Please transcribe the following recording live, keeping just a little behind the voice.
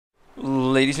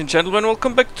Ladies and gentlemen,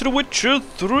 welcome back to The Witcher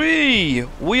 3!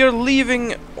 We are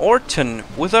leaving Orton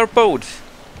with our boat.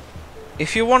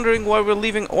 If you're wondering why we're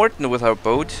leaving Orton with our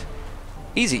boat,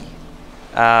 easy.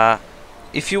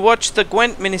 If you watched the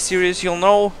Gwent miniseries, you'll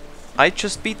know I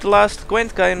just beat the last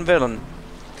Gwent guy in villain.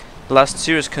 The last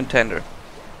serious contender.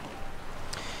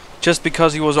 Just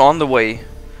because he was on the way.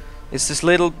 It's this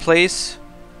little place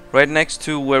right next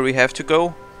to where we have to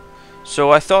go.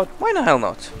 So I thought, why the hell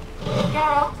not?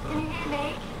 Geralt, can you hear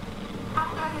me? How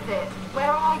good is it?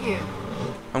 Where are you?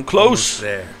 I'm close.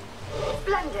 There.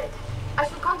 Splendid. I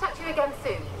shall contact you again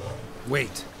soon.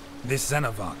 Wait, this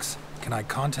Xenovox. Can I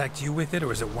contact you with it,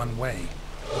 or is it one way?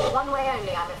 One way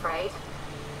only, I'm afraid.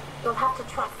 You'll have to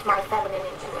trust my feminine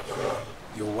intuition.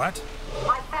 Your what?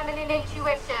 My feminine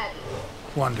intuition.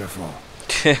 Wonderful.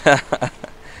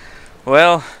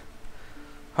 Well,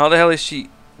 how the hell is she?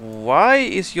 Why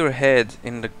is your head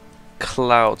in the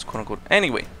clouds, quote unquote?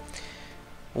 Anyway,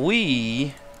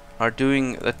 we are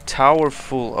doing the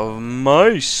Towerful of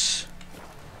Mice.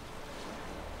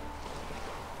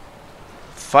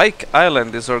 Fyke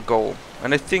Island is our goal,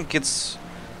 and I think it's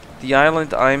the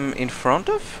island I'm in front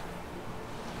of.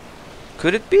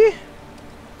 Could it be?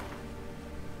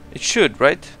 It should,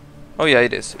 right? Oh yeah,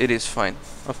 it is. It is fine,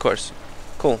 of course.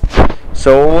 Cool.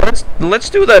 So let's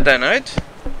do that then, right?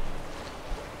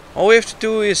 All we have to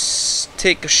do is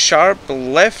take a sharp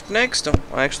left next. Oh,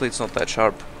 actually, it's not that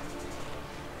sharp.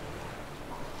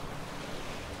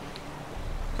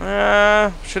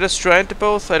 Should I strand the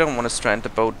boat? I don't want to strand the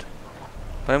boat.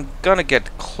 But I'm gonna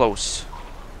get close.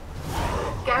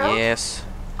 Geralt? Yes.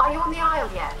 Are you on the isle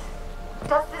yet?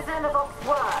 Does the Xenovox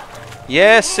work?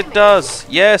 Yes, it does.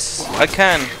 Yes, I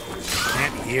can.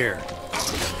 Can't hear.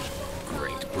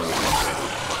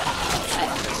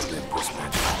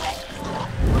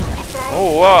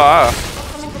 Oh, wow.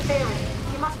 Some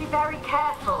interference. You must be very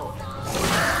careful.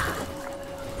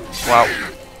 Wow.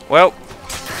 Well,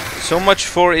 so much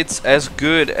for it's as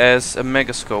good as a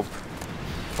megascope.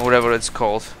 Or whatever it's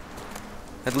called.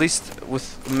 At least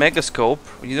with megascope,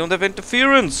 you don't have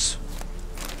interference.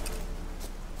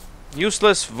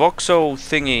 Useless voxo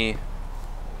thingy.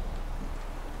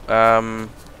 Do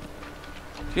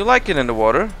you like it in the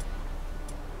water?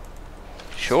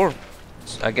 Sure.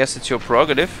 I guess it's your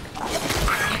prerogative.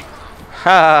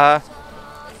 Ha!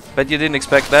 Bet you didn't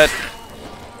expect that.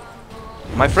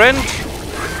 My friend,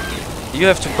 you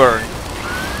have to burn.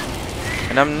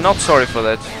 And I'm not sorry for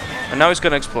that. And now he's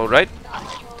gonna explode, right?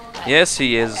 Yes,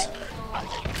 he is.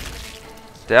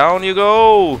 Down you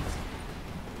go!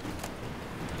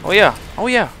 Oh yeah, oh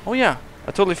yeah, oh yeah.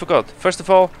 I totally forgot. First of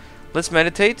all, let's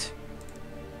meditate.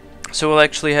 So we'll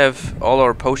actually have all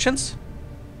our potions.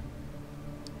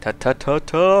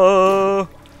 Ta-ta-ta-ta!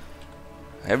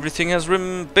 Everything has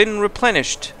been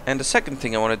replenished. And the second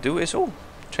thing I want to do is... Oh,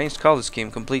 changed color scheme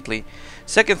completely.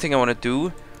 Second thing I want to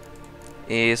do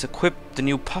is equip the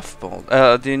new puffball.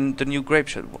 The new grape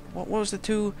shot. What was the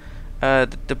two?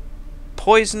 The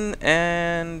poison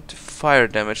and fire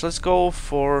damage. Let's go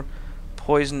for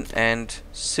poison and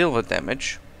silver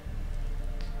damage.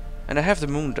 And I have the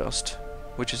moon dust,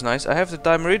 which is nice. I have the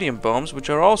dimeridium bombs, which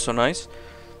are also nice.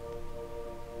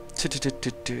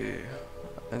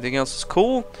 Everything else is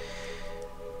cool.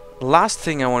 Last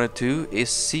thing I want to do is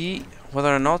see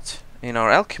whether or not in our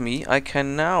alchemy I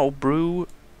can now brew.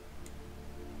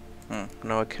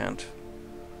 No, I can't.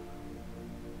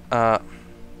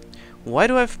 Why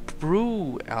do I have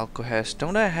brew alcohest?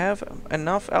 Don't I have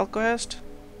enough alcohest?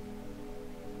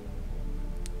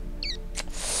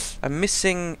 I'm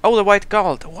missing. Oh, the white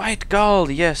gold. The white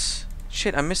gold. Yes.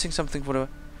 Shit, I'm missing something for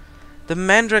the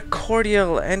Mandrake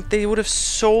cordial, and they would have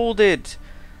sold it.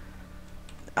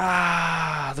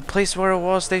 Ah, the place where I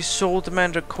was, they sold the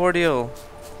Mandrake cordial.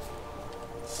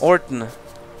 Orton.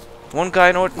 One guy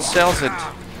in Orton sells it.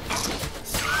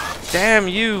 Damn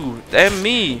you! Damn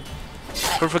me!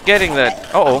 For forgetting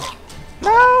that. Uh-oh.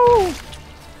 No!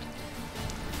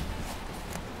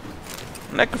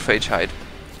 Necrophage hide.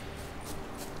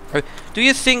 Do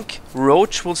you think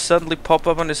Roach will suddenly pop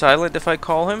up on this island if I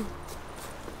call him?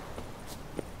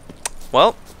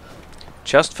 Well,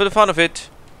 just for the fun of it.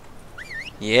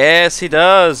 Yes, he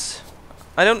does.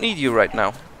 I don't need you right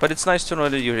now, but it's nice to know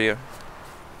that you're here.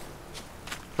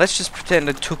 Let's just pretend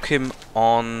I took him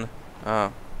on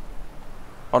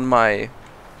my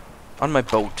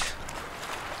boat.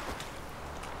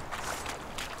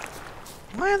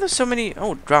 Why are there so many?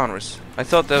 Oh, drowners. I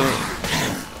thought that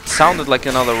sounded like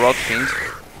another rot fiend.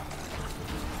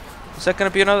 Is that gonna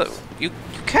be another? You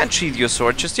can't sheathe your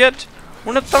sword just yet.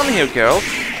 We're not done here, Geralt.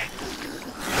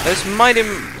 There's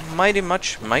mighty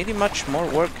much more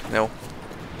work. No,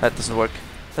 that doesn't work.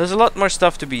 There's a lot more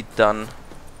stuff to be done.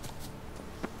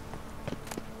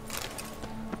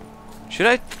 Should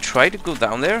I try to go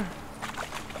down there?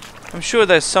 I'm sure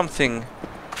there's something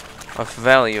of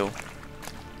value.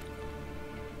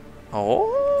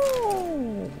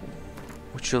 Oh!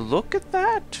 Would you look at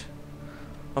that?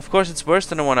 Of course it's worse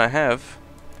than the one I have.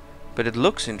 But it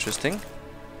looks interesting.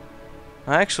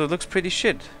 Actually, it looks pretty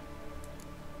shit.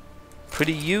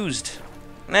 Pretty used.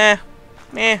 Nah.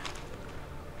 Meh.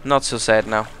 Not so sad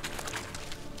now.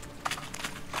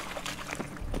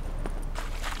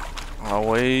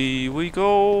 Away we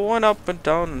go, and up and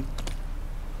down.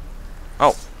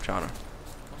 Oh, Johnner.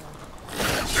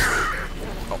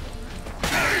 Oh.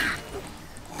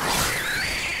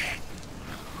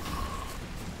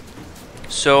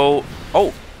 So,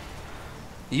 oh.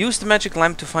 Use the magic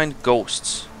lamp to find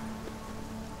ghosts.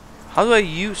 How do I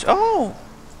use... Oh!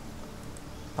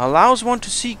 Allows one to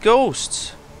see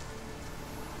ghosts.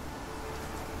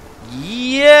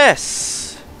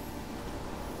 Yes!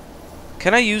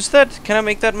 Can I use that? Can I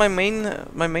make that my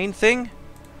main thing?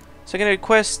 Second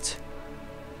request.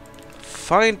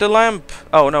 Find the lamp.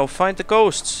 Oh no, find the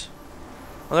ghosts.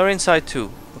 Well, they're inside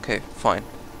too. Okay, fine.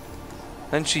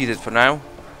 Then cheat it for now.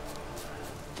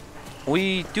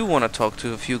 We do want to talk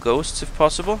to a few ghosts if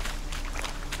possible.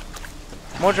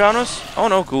 More genres? Oh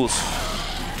no, ghouls.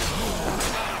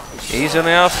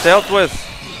 Easily enough dealt with.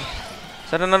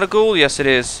 Is that another ghoul? Yes, it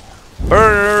is.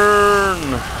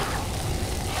 Burn!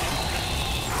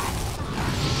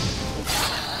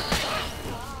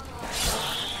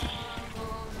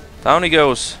 Down he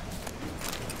goes.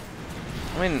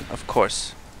 I mean, of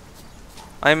course.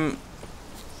 I'm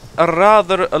a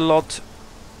lot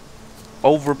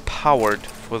overpowered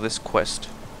for this quest.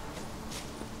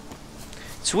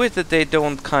 It's weird that they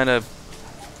don't kind of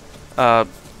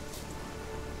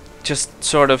just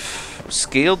sort of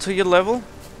scale to your level.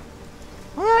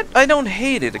 What? I don't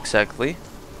hate it exactly,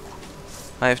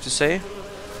 I have to say.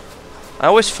 I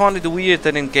always found it weird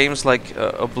that in games like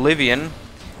Oblivion,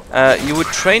 you would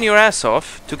train your ass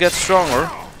off to get stronger,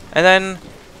 and then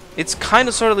it's kind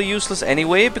of sort of useless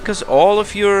anyway because all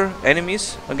of your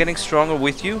enemies are getting stronger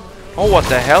with you. Oh, what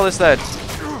the hell is that?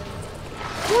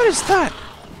 What is that?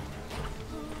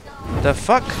 The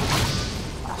fuck?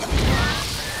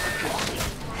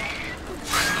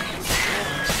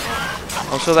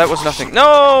 Oh, so that was nothing.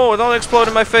 No! Don't explode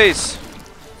in my face!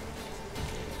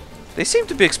 They seem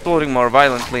to be exploding more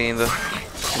violently in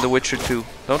The Witcher 2,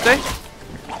 don't they?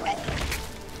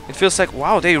 It feels like,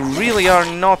 wow, they really are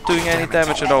not doing any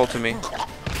damage at all to me.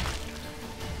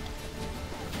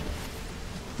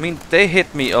 I mean, they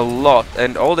hit me a lot,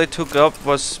 and all they took up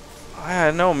was, I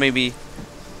don't know, maybe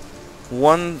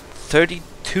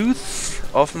 1/32th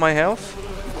of my health.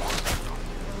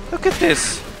 Look at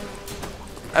this.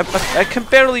 I can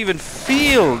barely even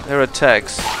feel their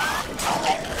attacks.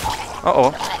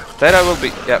 Uh-oh. That I will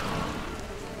be... Yep.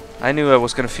 I knew I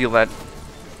was gonna feel that.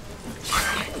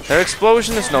 Their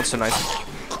explosion is not so nice.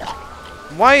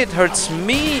 Why it hurts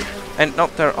me and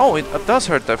not their... Oh, it does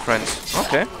hurt their friends.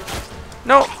 Okay.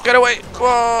 No, get away!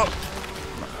 Whoa!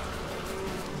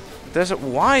 There's a...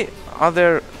 Why are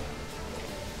there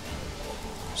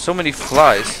so many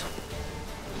flies?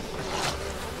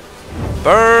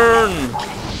 Burn!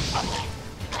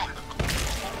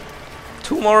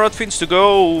 2 more red fiends to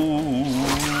go.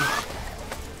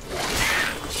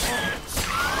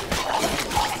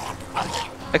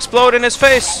 Explode in his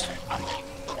face!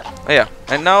 Oh, yeah,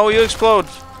 and now you explode.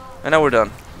 And now we're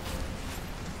done.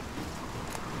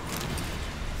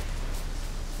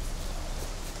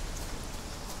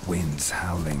 Wind's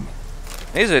howling.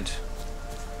 Is it?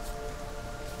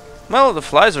 Well, the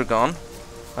flies are gone.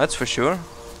 That's for sure.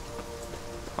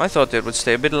 I thought they would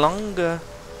stay a bit longer.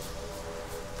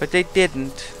 But they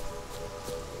didn't.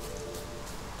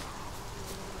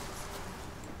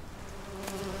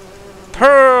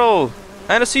 Pearl!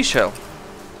 And a seashell.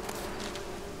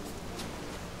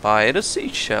 By the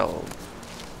seashell.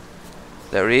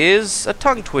 There is a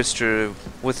tongue twister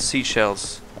with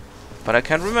seashells. But I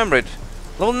can't remember it.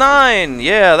 Level 9!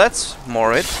 Yeah, that's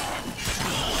more it.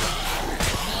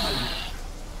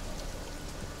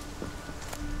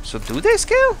 So do they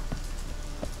scale?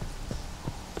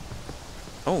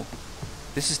 Oh.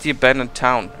 This is the abandoned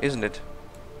town, isn't it?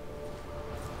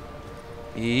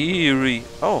 Eerie.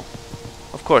 Oh.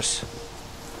 Of course.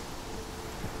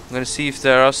 I'm gonna see if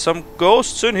there are some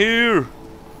ghosts in here.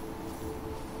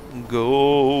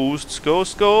 Ghosts,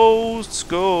 ghosts, ghosts,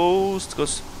 ghosts,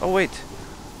 ghosts. Oh wait.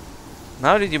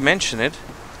 Now that you mention it,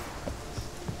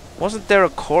 wasn't there a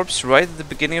corpse right at the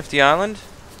beginning of the island?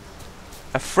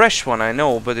 A fresh one, I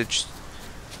know, but it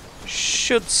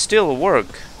should still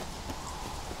work.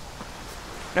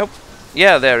 Nope.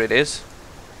 Yeah, there it is.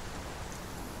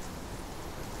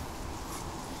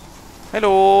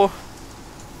 Hello.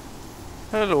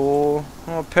 Hello.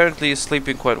 Oh, apparently he's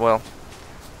sleeping quite well.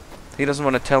 He doesn't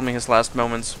want to tell me his last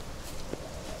moments.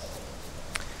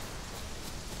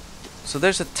 So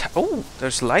there's a oh,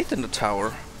 there's light in the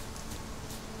tower.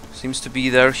 Seems to be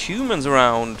there are humans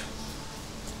around.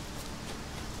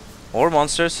 Or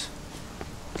monsters.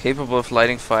 Capable of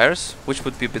lighting fires, which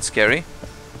would be a bit scary.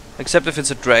 Except if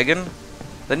it's a dragon,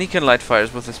 then he can light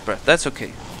fires with his breath. That's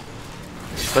okay.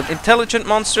 But intelligent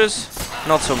monsters,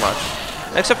 not so much.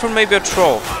 Except for maybe a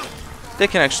troll. They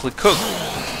can actually cook.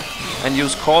 And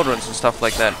use cauldrons and stuff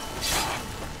like that.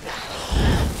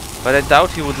 But I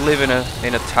doubt he would live in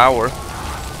a tower.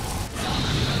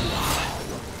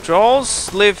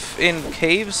 Trolls live in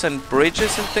caves and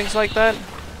bridges and things like that.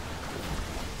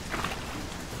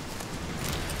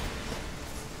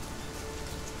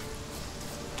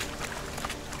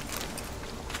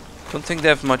 Don't think they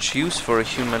have much use for a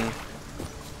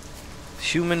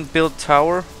human-built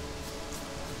tower.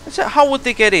 So how would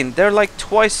they get in? They're like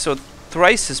twice or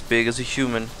thrice as big as a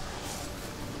human.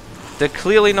 They're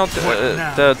clearly not.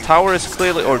 The tower is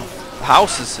clearly, or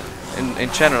houses in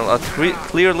general, are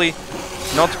clearly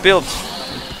not built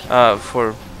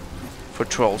for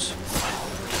trolls.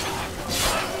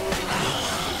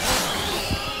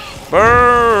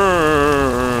 Burn!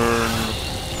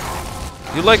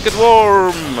 You like it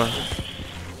warm.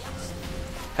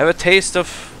 Have a taste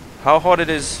of how hot it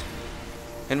is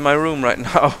in my room right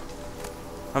now.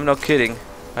 I'm not kidding.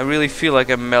 I really feel like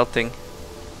I'm melting.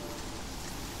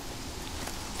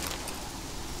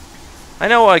 I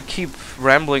know I keep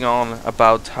rambling on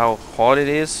about how hot it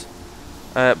is,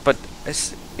 but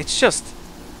it's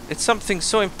something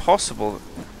so impossible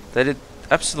that it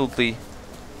absolutely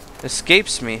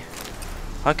escapes me.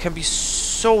 How it can be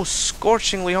so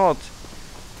scorchingly hot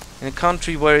in a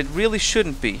country where it really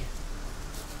shouldn't be.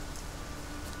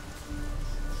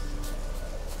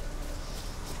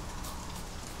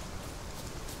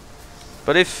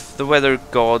 But if the weather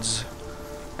gods,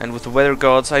 and with the weather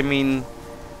gods I mean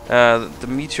the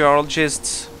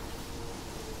meteorologists,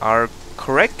 are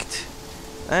correct,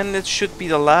 and it should be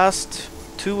the last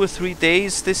 2 or 3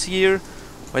 days this year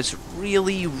where it's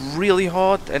really, really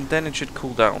hot, and then it should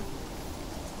cool down.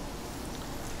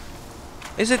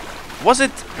 Was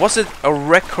it a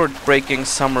record-breaking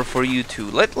summer for you too?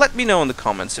 Let me know in the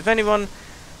comments if anyone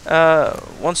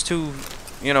wants to,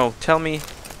 you know, tell me.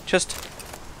 Just,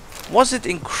 was it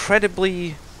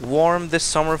incredibly warm this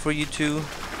summer for you too?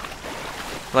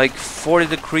 Like 40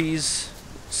 degrees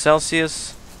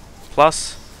Celsius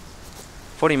plus?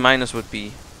 40 minus would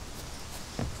be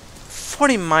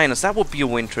 40 minus, that would be a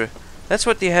winter. That's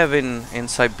what they have in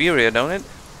Siberia, don't it?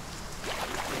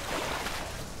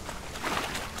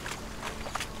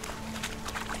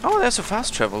 Oh, there's a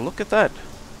fast travel, look at that.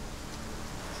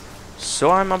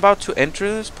 So I'm about to enter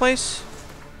this place,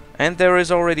 and there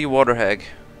is already water hag.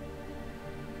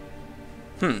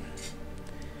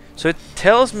 So it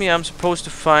tells me I'm supposed to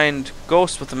find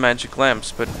ghosts with the magic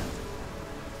lamps, but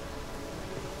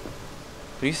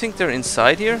do you think they're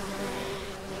inside here?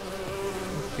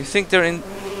 Do you think they're in?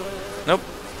 Nope,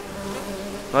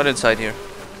 not inside here.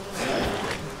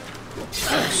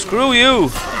 Screw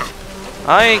you!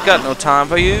 I ain't got no time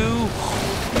for you.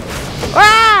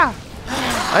 Ah!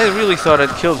 I really thought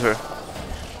I'd killed her.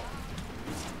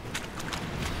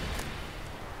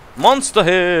 Monster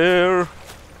hair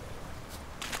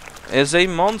is a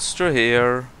monster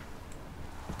hair.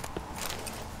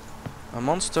 A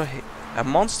monster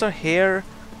hair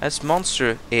as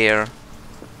monster air.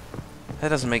 That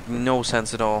doesn't make no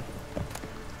sense at all.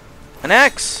 An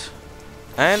axe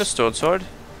and a stone sword.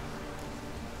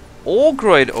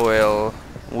 Ogroid oil.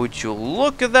 Would you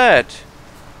look at that?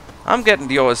 I'm getting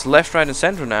the oils left, right, and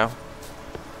center now.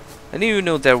 I didn't even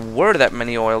know there were that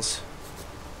many oils.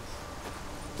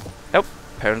 Nope,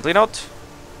 apparently not.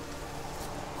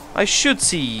 I should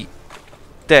see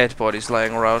dead bodies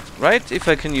lying around, right? If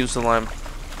I can use the lamp.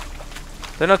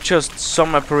 They're not just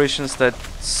some apparitions that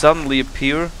suddenly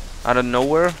appear out of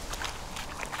nowhere.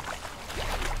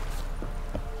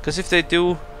 Because if they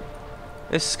do,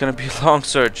 this is gonna be a long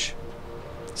search.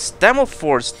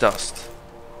 Stammelforce dust.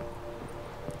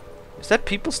 Is that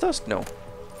people's dust? No.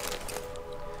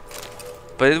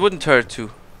 But it wouldn't hurt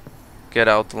to get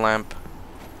out the lamp.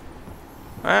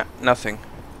 Nothing.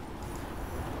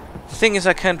 The thing is,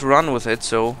 I can't run with it,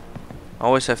 so I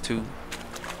always have to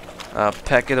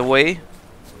pack it away.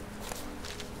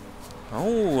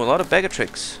 Oh, a lot of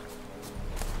Begatrix.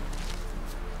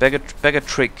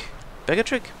 Begatrix.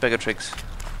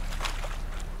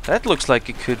 That looks like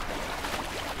it could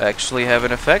actually have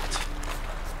an effect.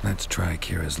 Let's try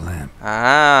Kira's lamp.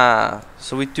 Ah,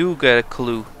 so we do get a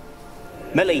clue.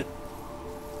 Millie!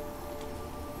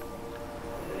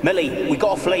 Millie, we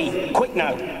gotta flee! Quick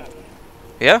now!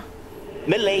 Yeah?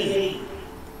 Millie!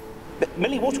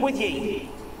 Millie, what's with you?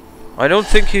 I don't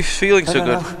think he's feeling so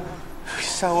good.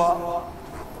 So,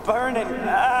 burning.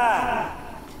 Ah!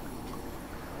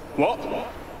 What?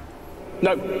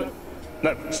 No.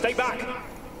 No, stay back!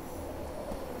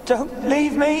 Don't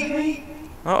leave me!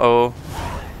 Uh-oh.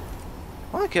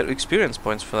 Well, I get experience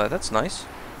points for that. That's nice.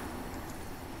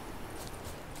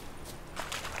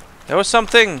 There was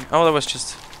something. Oh, that was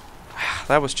just...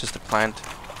 that was just a plant.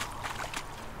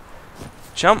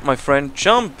 Jump, my friend,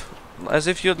 jump! As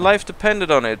if your life depended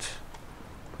on it.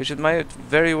 Which it might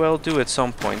very well do at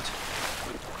some point.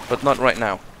 But not right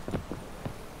now.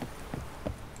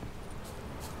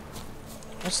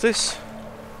 What's this?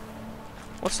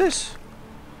 What's this?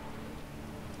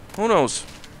 Who knows?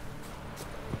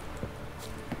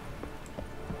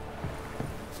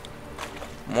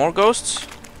 More ghosts?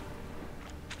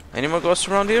 Any more ghosts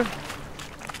around here?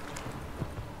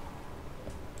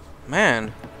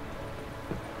 Man.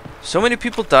 So many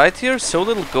people died here, so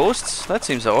little ghosts? That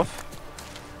seems off.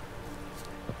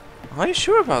 Are you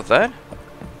sure about that?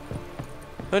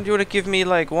 Don't you want to give me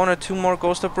like 1 or 2 more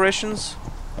ghost operations?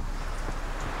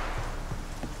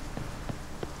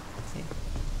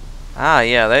 Ah,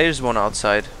 yeah, there is one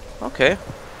outside. Okay.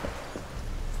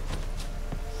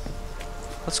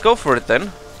 Let's go for it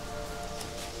then.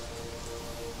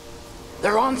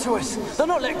 They're on to us! They're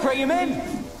not letting kä min!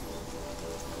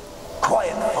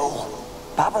 Quiet, fool.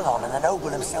 Babylon and the noble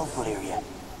himself will hear you.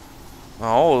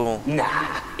 Oh.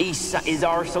 Nah, he sat his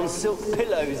arse on silk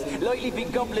pillows, likely be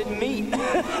gobbling meat.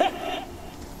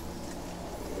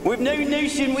 We've no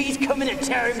notion he's coming to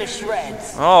tear him to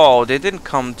shreds. Oh, they didn't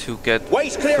come to get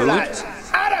Waist clear, food. lads!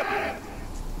 Adam!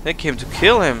 They came to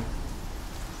kill him.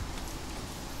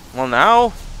 Well,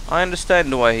 now I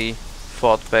understand why he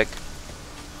fought back.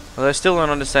 But I still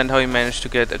don't understand how he managed to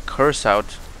get a curse out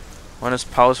when as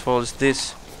powerful as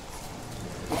this.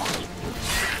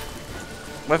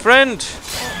 My friend!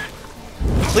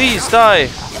 Please die!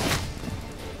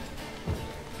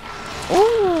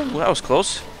 Ooh, that was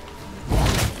close.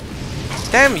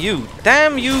 Damn you!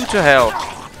 Damn you to hell!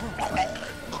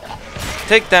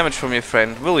 Take damage from your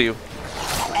friend, will you?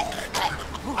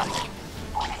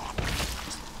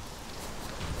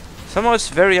 Somehow it's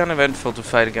very uneventful to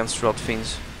fight against rot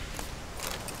fiends.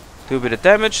 Do a bit of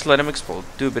damage, let him explode.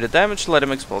 Do a bit of damage, let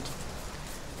him explode.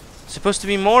 Supposed to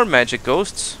be more magic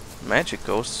ghosts. Magic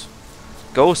ghosts?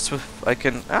 Ghosts with... I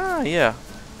can... Ah, yeah.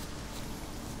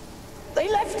 They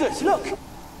left us, look!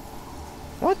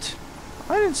 What?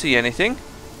 I didn't see anything.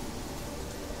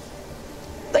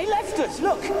 They left us,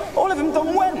 look! All of them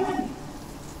done went!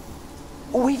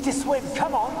 We've to swim,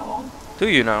 come on! Do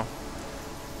you now?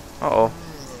 Uh-oh.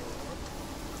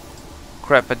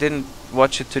 Crap, I didn't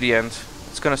watch it to the end.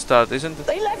 It's gonna start, isn't it?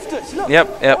 They left us, look!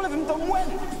 Yep. All of them done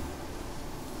went!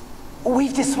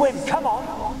 We've to swim, come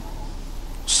on!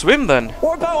 Swim then!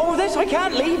 What about all this? I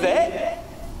can't leave it!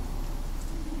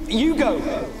 You go!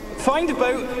 Find a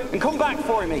boat and come back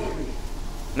for me!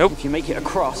 Nope. If you make it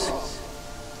across.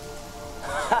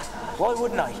 Why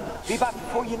wouldn't I? Be back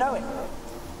before you know it.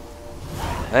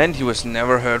 And he was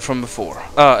never heard from before.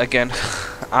 Again.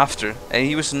 After. And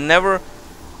he was never...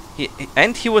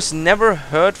 he was never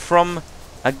heard from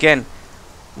again.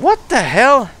 What the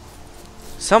hell?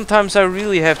 Sometimes I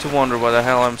really have to wonder what the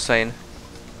hell I'm saying.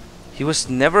 He was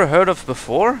never heard of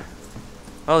before?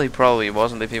 Well, he probably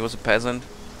wasn't if he was a peasant.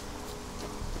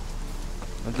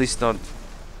 At least not...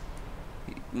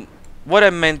 What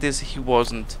I meant is he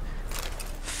wasn't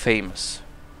famous.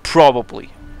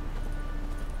 Probably.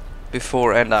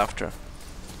 Before and after.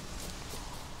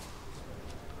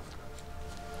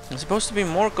 There's supposed to be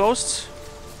more ghosts?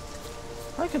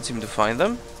 I can't seem to find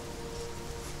them.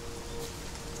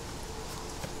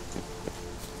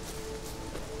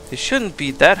 They shouldn't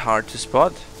be that hard to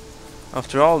spot.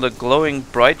 After all, the glowing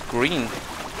bright green.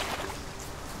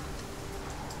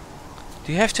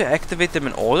 Do you have to activate them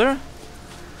in order?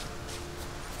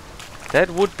 That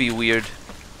would be weird.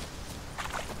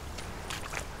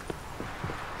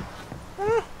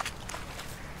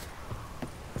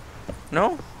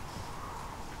 No?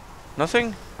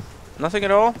 Nothing? Nothing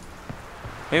at all?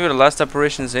 Maybe the last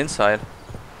apparition is inside.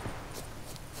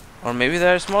 Or maybe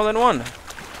there's more than one.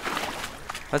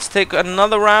 Let's take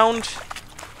another round.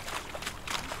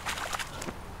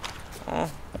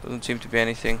 Oh, doesn't seem to be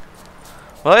anything.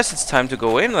 Well, I guess it's time to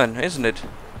go in then, isn't it?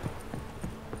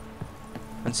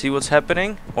 And see what's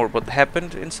happening, or what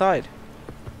happened inside.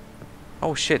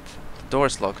 Oh shit,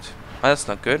 door's locked. Oh, that's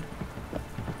not good.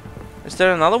 Is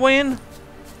there another way in?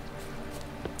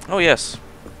 Oh yes.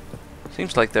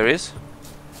 Seems like there is.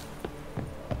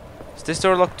 Is this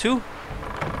door locked too?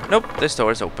 Nope, this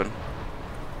door is open.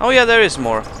 Oh yeah, there is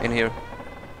more in here.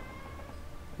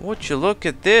 Would you look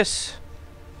at this?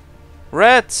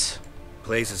 Rats!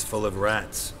 Place is full of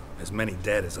rats. As many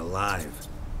dead as alive.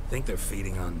 Think they're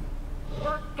feeding on...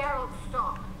 Geralt,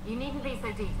 stop. You needn't be so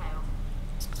detailed.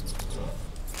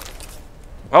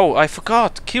 Oh, I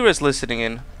forgot. Kira's listening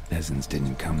in. Peasants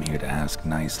didn't come here to ask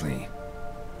nicely.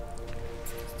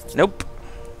 Nope.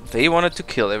 They wanted to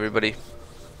kill everybody.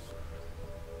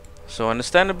 So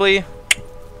understandably,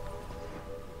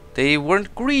 they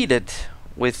weren't greeted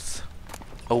with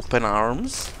open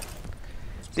arms.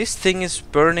 This thing is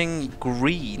burning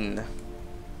green.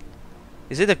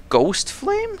 Is it a ghost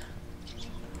flame?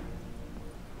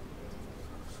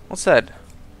 What's that?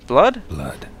 Blood?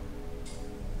 Blood.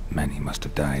 Many must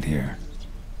have died here.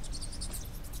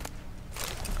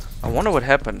 I wonder what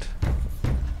happened.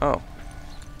 Oh.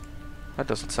 That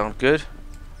doesn't sound good.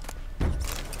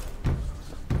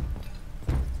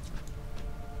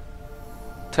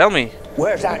 Tell me.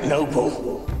 Where's that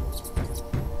noble?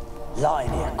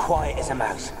 Lying here, quiet as a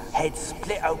mouse, head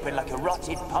split open like a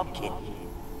rotted pumpkin.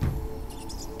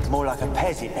 More like a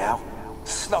peasant now,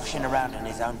 sloshing around in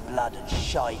his own blood and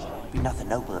shite. Be nothing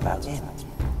noble about him.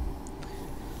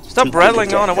 Stop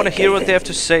rattling on, I want to hear what they have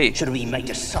to say. Should we make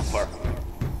us suffer?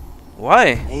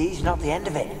 Why? He's not the end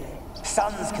of it.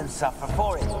 Sons can suffer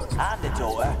for it, and a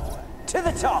daughter. To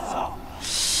the top!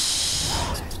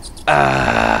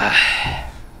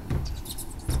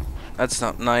 That's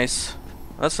not nice.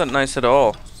 That's not nice at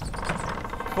all.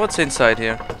 What's inside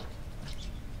here?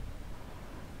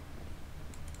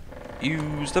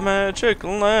 Use the magic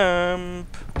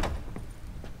lamp.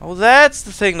 Oh, that's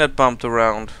the thing that bumped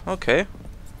around. Okay.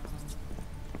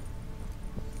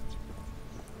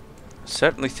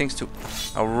 Certainly thanks to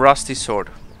a rusty sword.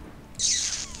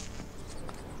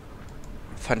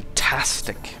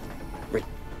 Fantastic.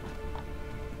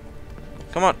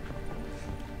 Come on.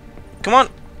 Come on.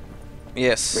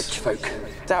 Yes. Rich folk.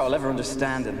 Doubt I'll ever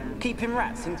understand them. Keeping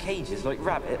rats in cages like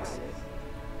rabbits.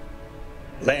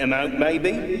 Let them out,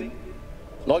 maybe?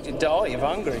 Like to die of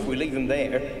hunger if we leave them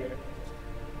there.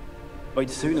 I'd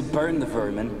sooner burn the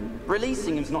vermin.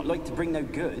 Releasing them's not like to bring no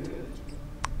good.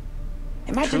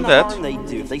 Imagine the harm they'd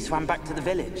do if they swam back to the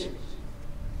village.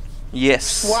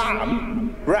 Yes.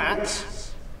 Swam?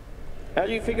 Rats? How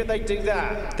do you figure they'd do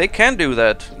that? They can do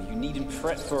that. You needn't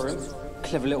fret for them.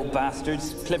 Clever little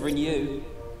bastards, cleverer than you.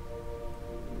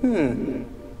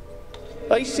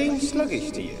 They seem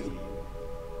sluggish to you.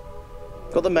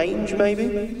 Got the mange,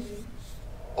 maybe?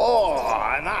 Oh,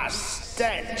 that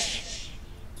stench!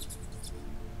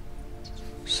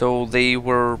 So they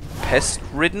were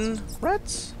pest-ridden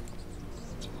rats?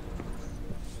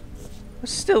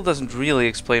 This still doesn't really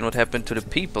explain what happened to the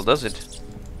people, does it?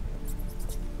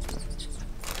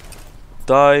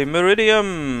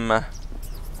 Dimeridium!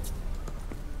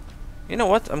 You know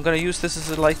what? I'm gonna use this as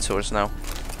a light source now.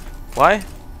 Why?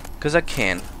 Because I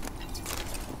can.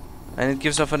 And it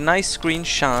gives off a nice green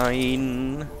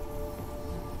shine.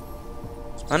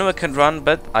 I know I can run,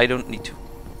 but I don't need to.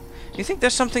 You think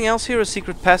there's something else here? A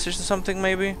secret passage or something,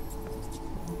 maybe?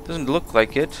 Doesn't look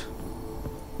like it.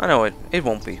 I know it. It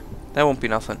won't be. That won't be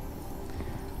nothing.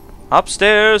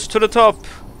 Upstairs to the top!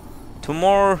 To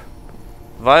more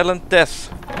violent death.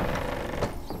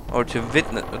 Or to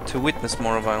witness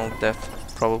more violent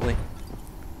death, probably.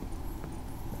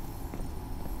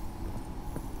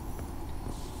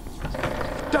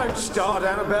 Don't start,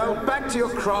 Annabelle. Back to your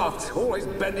craft. Always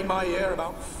bending my ear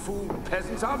about fool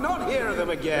peasants. I'll not hear them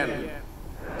again.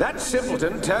 That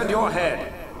simpleton turned your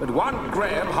head, but one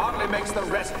Graham hardly makes the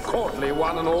rest courtly,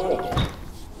 one and all.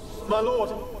 My lord,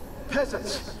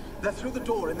 peasants. They're through the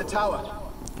door in the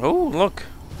tower. Oh, look.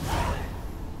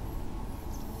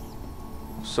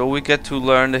 So we get to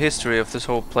learn the history of this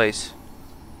whole place.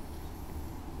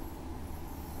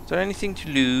 Is there anything to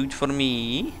loot for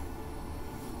me?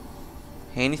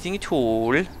 Anything at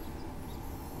all?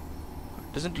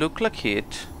 Doesn't look like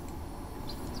it.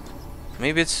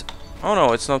 Maybe it's... Oh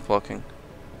no, it's not blocking.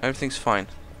 Everything's fine.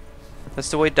 That's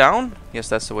the way down? Yes,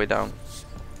 that's the way down.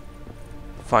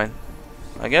 Fine.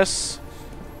 I guess...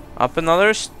 Up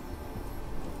another...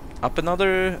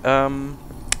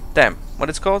 Damn, what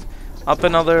it's called? Up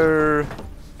another...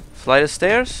 flight of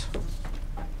stairs?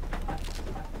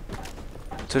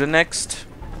 To the next...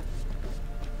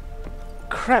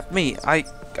 Crap me, I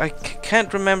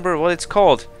can't remember what it's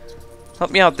called.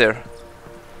 Help me out there.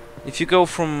 If you go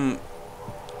from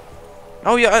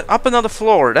Oh yeah, up another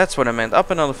floor. That's what I meant. Up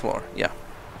another floor. Yeah.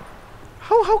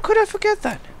 How could I forget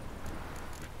that?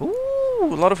 Ooh,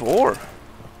 a lot of ore.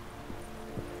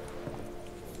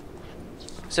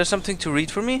 Is there something to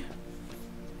read for me?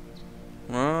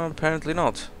 Apparently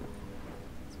not.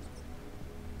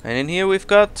 And in here we've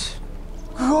got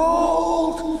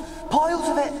gold! Piles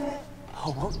of it!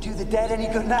 Oh, won't do the dead any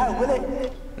good now, will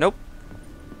it? Nope.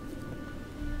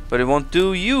 But it won't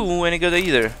do you any good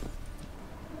either.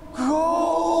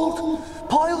 Gold!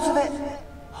 Piles of it!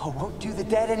 Oh, won't do the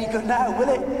dead any good now, will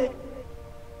it?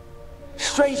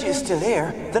 Stranger is still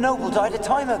here. The noble died a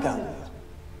time ago.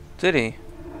 Did he?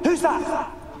 Who's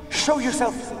that? Show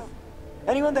yourself.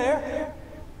 Anyone there?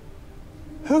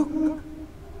 Who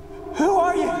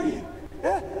are you?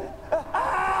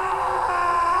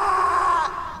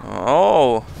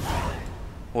 Oh.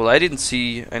 Well, I didn't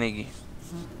see any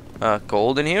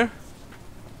gold in here.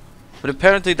 But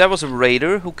apparently that was a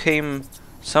raider who came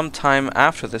sometime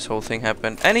after this whole thing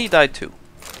happened. And he died too.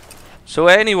 So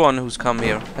anyone who's come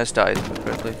here has died,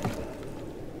 apparently.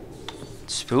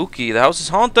 Spooky. The house is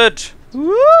haunted.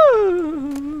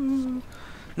 Woo!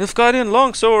 Nilfgaardian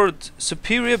longsword.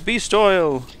 Superior beast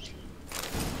oil.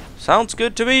 Sounds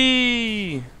good to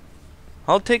me.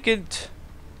 I'll take it.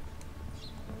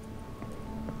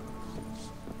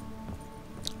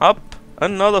 Up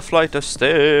another flight of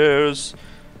stairs.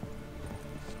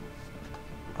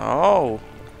 Oh.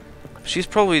 She's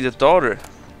probably the daughter.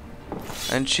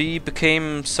 And she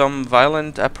became some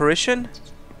violent apparition.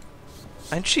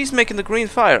 And she's making the green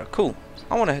fire. Cool.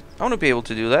 I wanna be able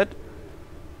to do that.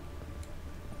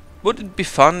 Would it be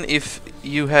fun if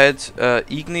you had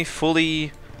Igni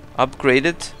fully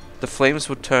upgraded? The flames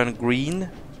would turn green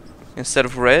instead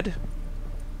of red.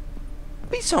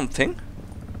 Be something.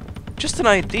 Just an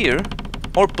idea.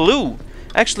 Or blue.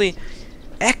 Actually,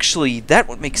 that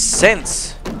would make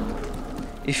sense.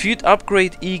 If you'd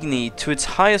upgrade Igni to its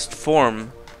highest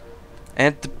form,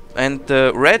 and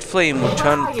the red flame would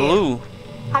turn blue.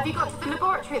 Have you got to the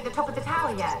laboratory at the top of the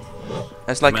tower yet?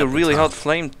 As like a really hot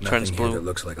flame turns blue. That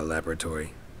looks like a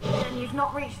laboratory. Then you've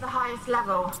not reached the highest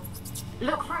level.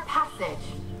 Look for a passage.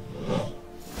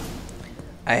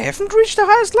 I haven't reached the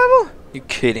highest level? You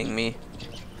kidding me?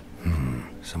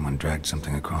 Someone dragged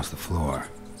something across the floor.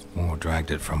 Or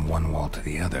dragged it from one wall to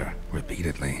the other,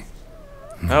 repeatedly.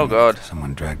 Oh god.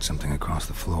 Someone dragged something across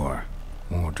the floor.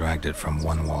 Or dragged it from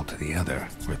one wall to the other,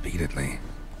 repeatedly.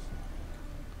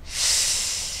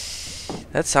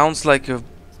 That sounds like a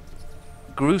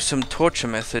gruesome torture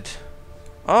method.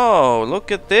 Oh,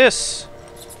 look at this.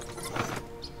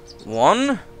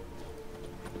 One.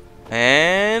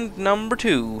 And number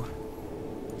two.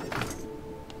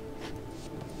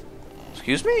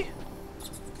 Excuse me?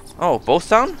 Oh, both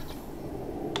down?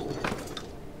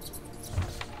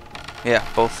 Yeah,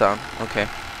 both down. Okay.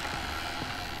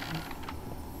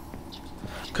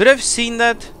 Could have seen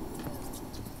that.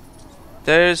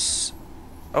 There's...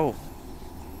 Oh.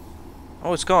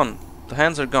 Oh, it's gone. The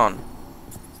hands are gone.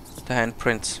 The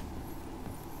handprints.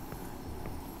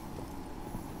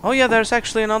 Oh yeah, there's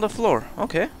actually another floor.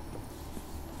 Okay.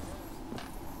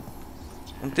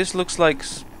 And this looks like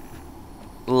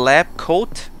lab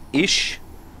coat-ish.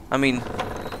 I mean,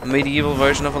 a medieval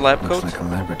version of a lab coat. Looks like a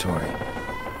laboratory.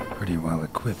 Pretty well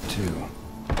equipped too.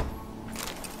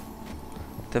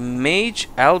 The Mage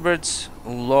Albert's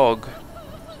log.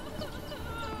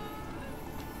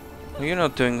 You're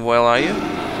not doing well, are you?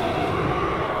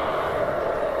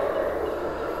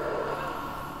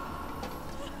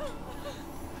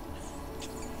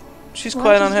 She's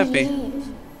quite unhappy.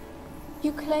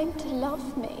 You claim to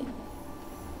love me.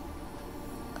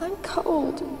 I'm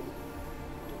cold.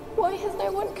 Why has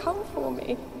no one come for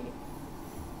me?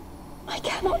 I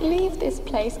cannot leave this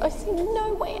place. I see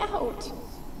no way out.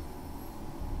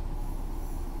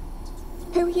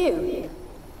 Who are you?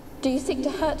 Do you seek to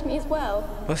hurt me as well?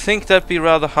 I think that'd be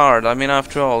rather hard. I mean,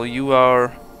 after all, you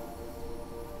are...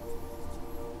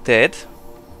 dead?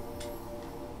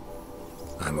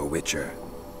 I'm a witcher.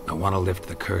 I want to lift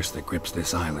the curse that grips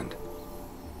this island.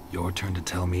 Your turn to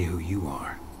tell me who you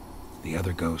are. The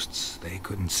other ghosts, they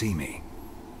couldn't see me.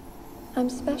 I'm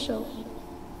special.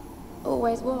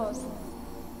 Always was.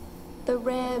 The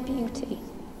rare beauty.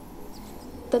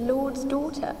 The Lord's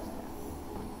daughter.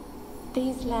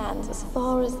 These lands, as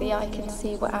far as the eye can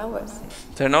see, were ours.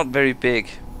 They're not very big.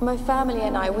 My family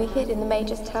and I, we hid in the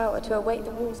Mage's Tower to await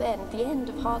the war's end, the end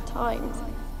of hard times.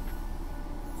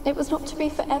 It was not to be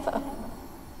forever.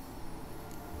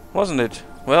 Wasn't it?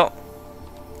 Well...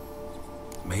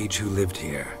 Mage who lived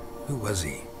here. Who was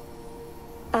he?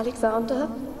 Alexander?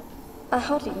 I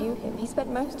hardly knew him. He spent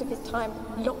most of his time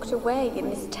locked away in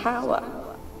this tower.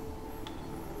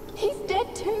 He's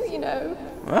dead too, you know.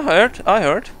 I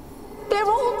heard. They're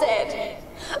all dead.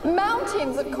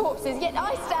 Mountains of corpses, yet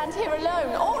I stand here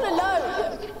alone, all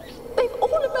alone. They've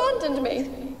all abandoned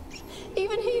me.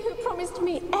 Even he who promised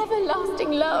me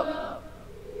everlasting love.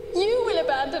 You will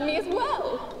abandon me as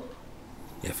well.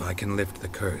 If I can lift the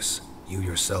curse, you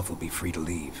yourself will be free to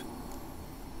leave.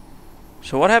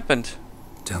 So what happened?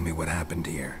 Tell me what happened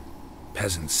here.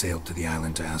 Peasants sailed to the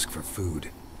island to ask for food.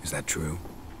 Is that true?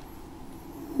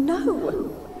 No.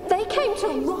 They came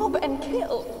to rob and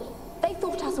kill. They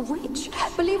thought us rich,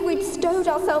 believed we'd stowed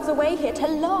ourselves away here to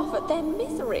laugh at their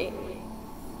misery.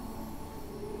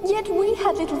 Yet we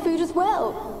had little food as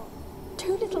well.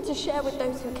 Too little to share with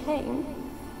those who came.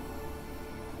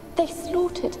 They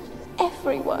slaughtered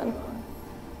everyone.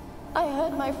 I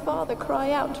heard my father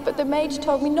cry out, but the mage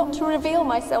told me not to reveal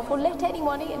myself or let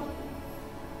anyone in.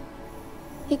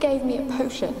 He gave me a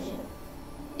potion.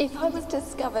 If I was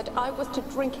discovered, I was to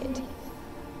drink it.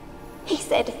 He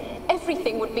said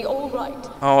everything would be all right.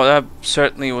 Oh, that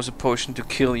certainly was a potion to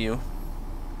kill you.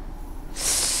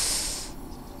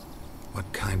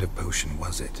 What kind of potion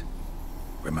was it?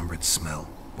 Remember its smell?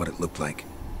 What it looked like?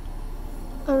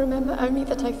 I remember only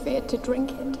that I feared to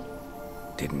drink it.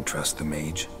 Didn't trust the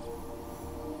mage?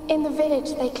 In the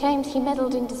village, they claimed he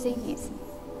meddled in disease.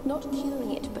 Not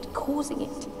curing it, but causing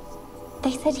it.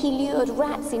 They said he lured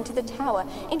rats into the tower,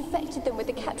 infected them with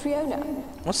the Catriona.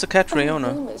 What's the Catriona?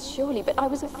 Rumors, surely, but I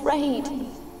was afraid.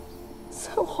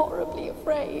 So horribly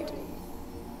afraid.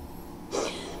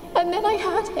 And then I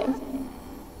heard him.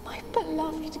 My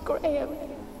beloved Graham.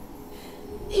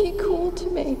 He called to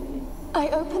me. I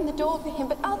opened the door for him,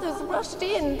 but others rushed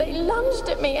in. They lunged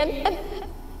at me and...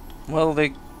 Well,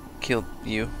 they killed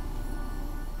you.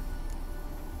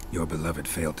 Your beloved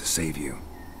failed to save you.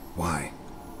 Why?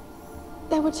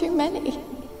 There were too many.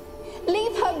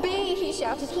 Leave her be, he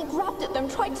shouted. He grabbed at them,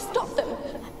 tried to stop them.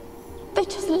 They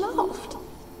just laughed.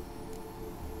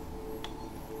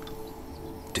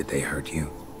 Did they hurt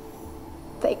you?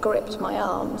 They gripped my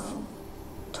arms,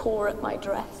 tore at my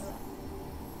dress.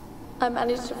 I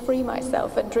managed to free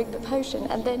myself and drink the potion,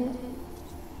 and then...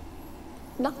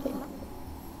 nothing.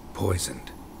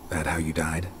 Poisoned? That how you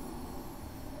died?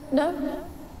 No,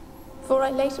 for I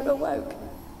later awoke.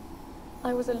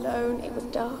 I was alone, it was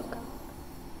dark.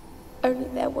 Only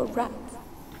there were rats.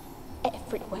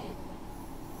 Everywhere.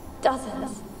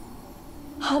 Dozens.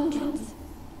 Hundreds.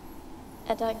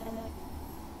 And I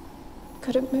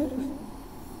couldn't move.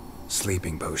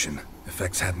 Sleeping potion.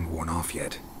 Effects hadn't worn off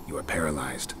yet. You were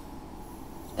paralyzed.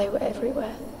 They were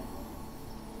everywhere.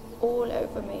 All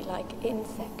over me like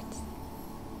insects.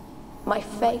 My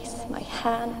face, my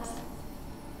hands.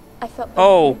 I felt them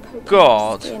Oh, poke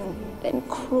God. my skin, then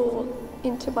crawl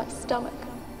into my stomach.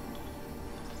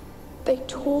 They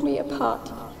tore me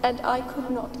apart, and I could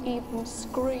not even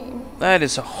scream. That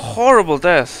is a horrible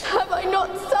death. Have I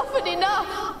not suffered enough?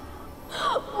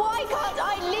 Why can't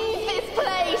I leave this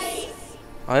place?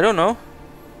 I don't know.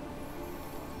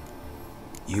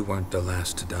 You weren't the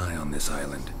last to die on this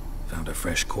island. Found a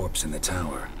fresh corpse in the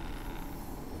tower.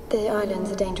 The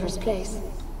island's a dangerous place.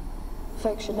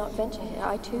 Folks should not venture here.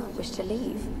 I too wish to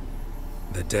leave.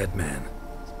 The dead man.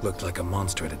 Looked like a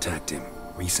monster had attacked him,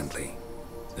 recently.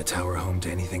 The tower home to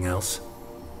anything else?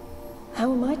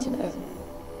 How am I to know?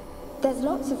 There's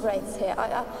lots of wraiths here.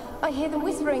 I hear them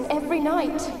whispering every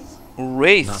night.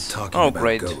 Wraiths? Not talking Oh, about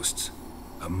great. ghosts.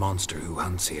 A monster who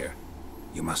hunts here.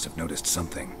 You must have noticed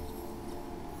something.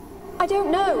 I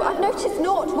don't know. I've noticed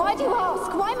naught. Why do you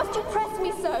ask? Why must you press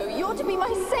me so? You're to be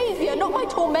my savior, not my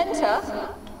tormentor.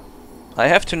 I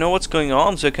have to know what's going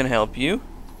on so I can help you.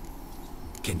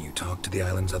 Can you talk to the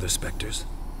island's other specters?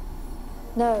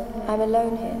 No, I'm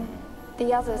alone here.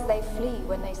 The others, they flee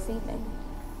when they see me.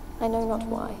 I know not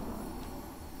why.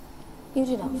 You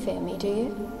do not fear me, do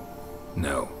you?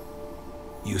 No.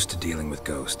 Used to dealing with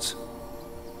ghosts.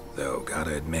 Though,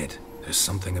 gotta admit, there's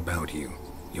something about you.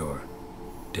 You're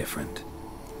different.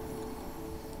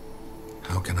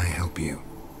 How can I help you?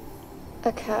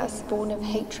 A curse born of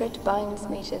hatred binds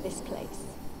me to this place.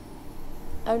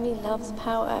 Only love's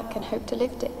power can hope to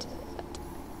lift it. But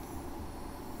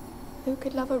who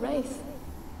could love a wraith?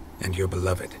 And your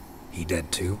beloved, he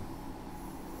dead too?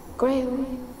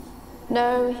 Graham?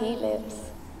 No, he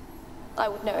lives. I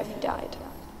would know if he died.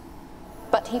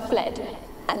 But he fled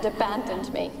and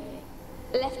abandoned me.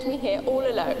 Left me here all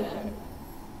alone.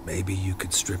 Maybe you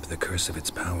could strip the curse of its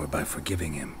power by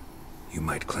forgiving him. You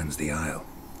might cleanse the isle.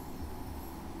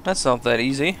 That's not that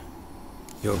easy.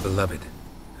 Your beloved,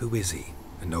 who is he?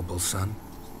 A noble son?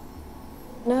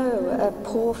 No, a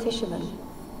poor fisherman.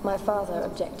 My father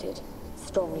objected,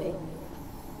 strongly.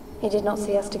 He did not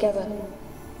see us together.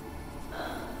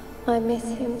 I miss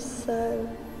him so.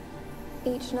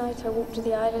 Each night I walk to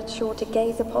the island shore to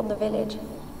gaze upon the village.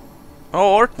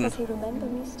 Oh, Orton. Does he remember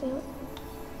me still?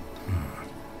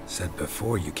 Said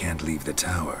before you can't leave the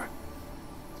tower.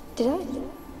 Did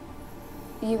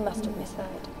I? You must have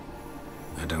misheard.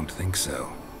 I don't think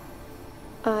so.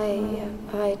 I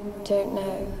don't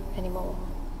know anymore.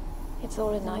 It's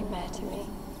all a nightmare to me.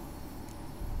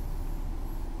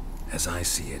 As I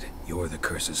see it, you're the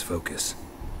curse's focus.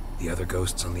 The other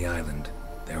ghosts on the island,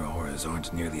 their auras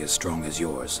aren't nearly as strong as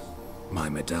yours. My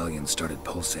medallion started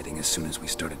pulsating as soon as we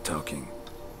started talking.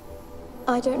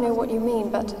 I don't know what you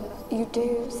mean, but you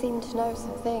do seem to know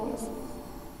some things.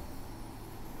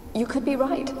 You could be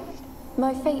right.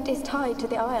 My fate is tied to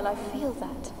the Isle, I feel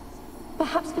that.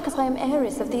 Perhaps because I am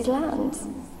heiress of these lands.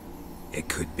 It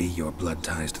could be your blood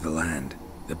ties to the land,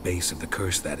 the base of the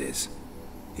curse, that is.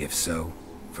 If so,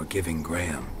 forgiving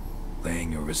Graham,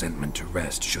 laying your resentment to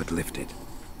rest should lift it.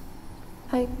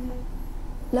 I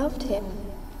loved him.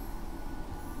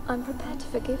 I'm prepared to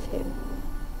forgive him.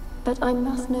 But I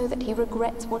must know that he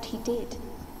regrets what he did.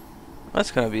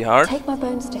 That's gonna be hard. Take my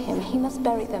bones to him. He must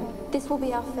bury them. This will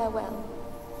be our farewell.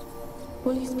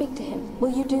 Will you speak to him?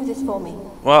 Will you do this for me?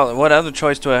 Well, what other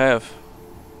choice do I have?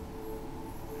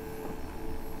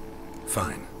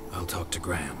 Fine. I'll talk to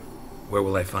Graham. Where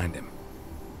will I find him?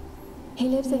 He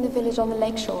lives in the village on the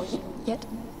lakeshore, yet...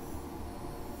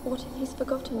 What if he's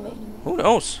forgotten me? Who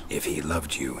knows? If he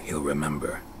loved you, he'll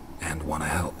remember. And want to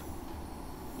help.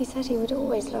 He said he would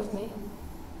always love me.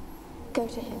 Go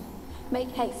to him. Make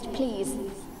haste, please.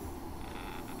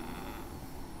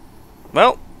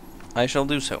 Well, I shall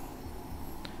do so.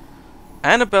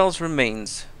 Annabelle's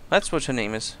remains. That's what her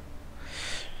name is.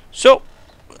 So,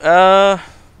 that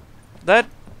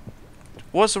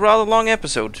was a rather long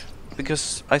episode,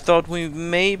 because I thought we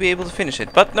may be able to finish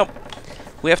it, but no.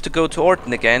 We have to go to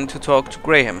Orton again to talk to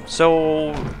Graham.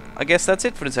 So, I guess that's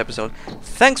it for this episode.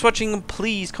 Thanks for watching, and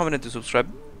please comment and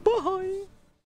subscribe. Bye!